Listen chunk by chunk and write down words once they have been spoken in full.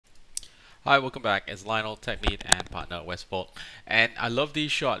Hi, welcome back. It's Lionel Tech Lead and partner at Westport. And I love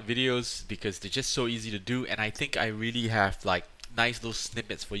these short videos because they're just so easy to do, and I think I really have like nice little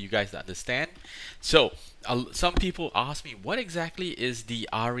snippets for you guys to understand. So, some people ask me, what exactly is the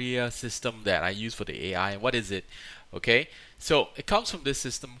Aria system that I use for the AI, and what is it? Okay, so it comes from this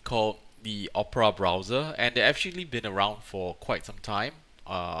system called the Opera browser, and they've actually been around for quite some time.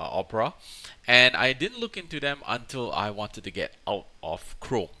 Opera, and I didn't look into them until I wanted to get out of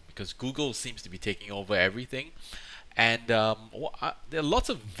Chrome because Google seems to be taking over everything. And there are lots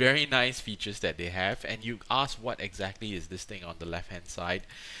of very nice features that they have. And you ask, what exactly is this thing on the left hand side?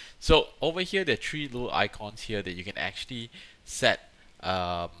 So over here, there are three little icons here that you can actually set,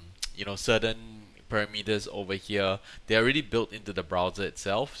 certain parameters over here. They're already built into the browser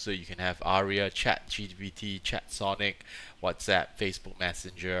itself, so you can have Aria, ChatGPT, ChatSonic, WhatsApp, Facebook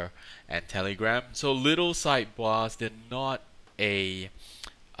Messenger, and Telegram. So little sidebars. A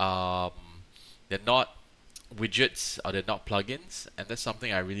um, they're not widgets, or they're not plugins, and that's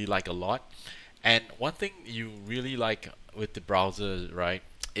something I really like a lot. And one thing you really like with the browser, right,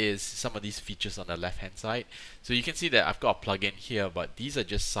 is some of these features on the left hand side. So you can see that I've got a plugin here, but these are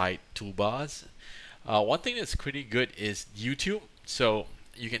just side toolbars. One thing that's pretty good is YouTube. So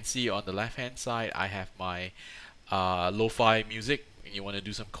you can see on the left hand side I have my lo-fi music. When you want to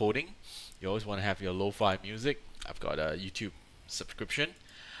do some coding, you always want to have your lo-fi music. I've got a YouTube subscription.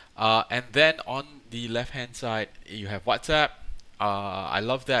 And then on the left hand side you have WhatsApp. I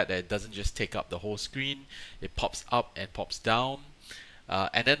love that it doesn't just take up the whole screen. It pops up and pops down.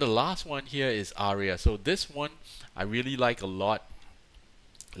 And then the last one here is Aria. So this one I really like a lot.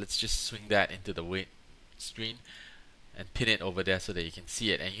 Let's just swing that into the screen and pin it over there so that you can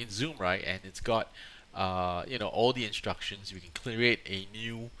see it. And you can zoom, right, and it's got all the instructions. We can create a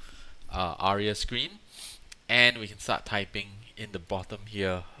new Aria screen, and we can start typing in the bottom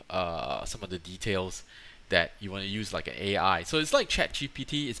here some of the details that you want to use, like an AI. So it's like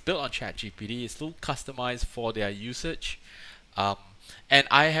ChatGPT. It's built on ChatGPT. It's still customized for their usage. And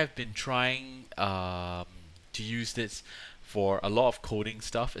I have been trying to use this for a lot of coding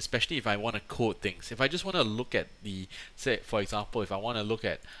stuff, especially if I want to code things. If I just want to look at say, for example, if I want to look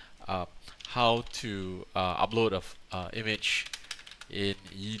at how to upload a image in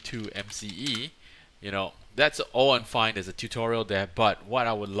E2 MCE, that's all and fine. There's a tutorial there, but what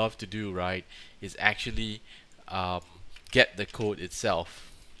I would love to do, right, is actually get the code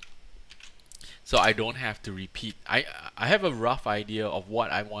itself, so I don't have to repeat. I have a rough idea of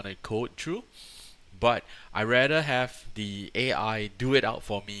what I want to code through, but I rather have the AI do it out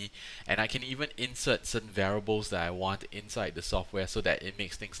for me, and I can even insert certain variables that I want inside the software so that it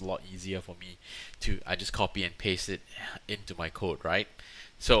makes things a lot easier for me I just copy and paste it into my code, right?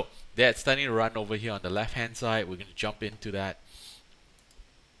 So that's starting to run over here on the left hand side. We're going to jump into that.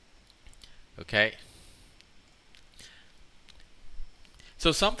 Okay.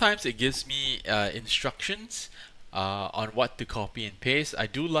 So sometimes it gives me instructions on what to copy and paste. I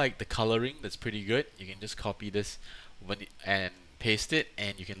do like the coloring. That's pretty good. You can just copy this and paste it,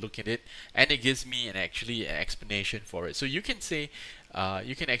 and you can look at it, and it gives me actually an explanation for it. So you can say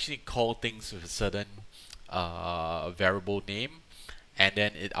you can actually call things with a certain variable name, and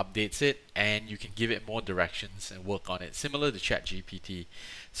then it updates it, and you can give it more directions and work on it, similar to ChatGPT.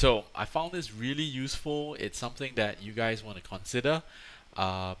 So I found this really useful. It's something that you guys want to consider.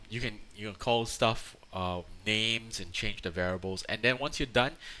 You can call stuff names and change the variables, and then once you're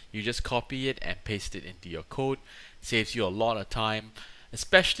done, you just copy it and paste it into your code. Saves you a lot of time,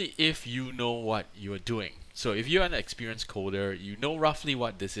 especially if you know what you're doing. So if you're an experienced coder, you know roughly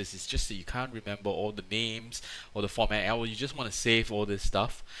what this is. It's just that you can't remember all the names or the format, or you just want to save all this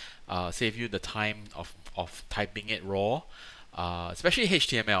stuff, save you the time of typing it raw. Especially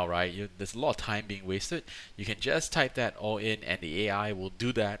HTML, right? There's a lot of time being wasted. You can just type that all in, and the AI will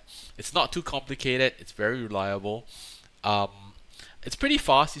do that. It's not too complicated. It's very reliable. It's pretty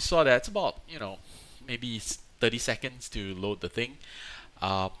fast. You saw that. It's about maybe 30 seconds to load the thing,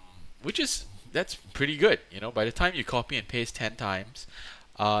 that's pretty good. By the time you copy and paste 10 times.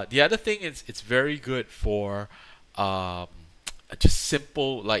 The other thing is it's very good for just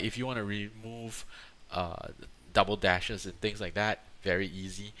simple, like if you want to remove double dashes and things like that, very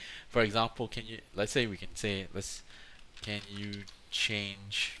easy. For example, let's can you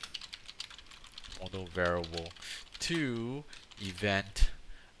change model variable to event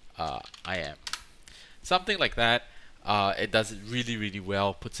IM, something like that. It does it really, really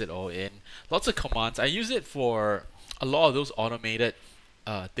well, puts it all in. Lots of commands. I use it for a lot of those automated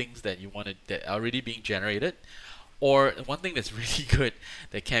things that that are already being generated. Or one thing that's really good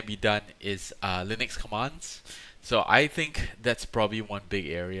that can be done is Linux commands. So I think that's probably one big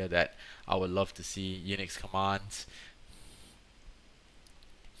area that I would love to see Unix commands.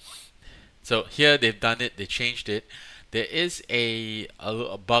 So here they've done it, they changed it. There is a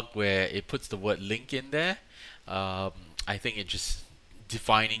bug where it puts the word link in there. Um, I think it just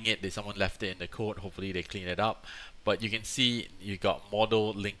defining it, someone left it in the code. Hopefully they clean it up. But you can see you got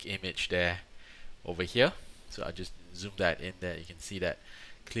model link image there over here. So I just zoom that in there. You can see that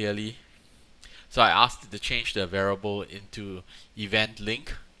clearly. So I asked it to change the variable into event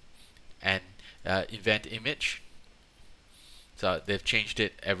link and event image. So they've changed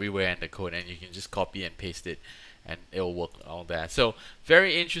it everywhere in the code, and you can just copy and paste it, and it'll work all that. So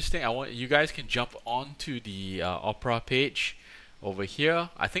very interesting. I want you guys can jump onto the Opera page over here.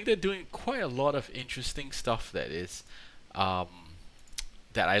 I think they're doing quite a lot of interesting stuff that is um,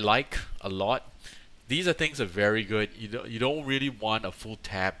 that I like a lot. These are things that are very good. You don't really want a full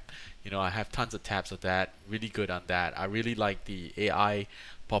tab. I have tons of tabs of that. Really good on that. I really like the AI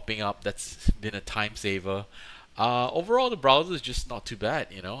popping up. That's been a time saver. Overall, the browser is just not too bad.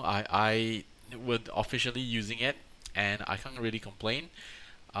 I would officially using it, and I can't really complain.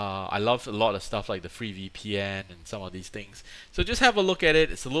 I love a lot of stuff like the free VPN and some of these things. So just have a look at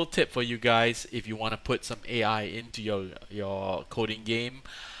it. It's a little tip for you guys if you want to put some AI into your coding game.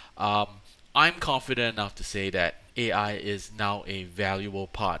 I'm confident enough to say that AI is now a valuable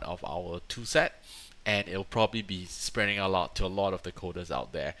part of our toolset, and it'll probably be spreading a lot to a lot of the coders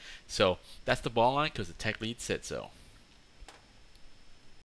out there. So that's the bottom line because the tech lead said so.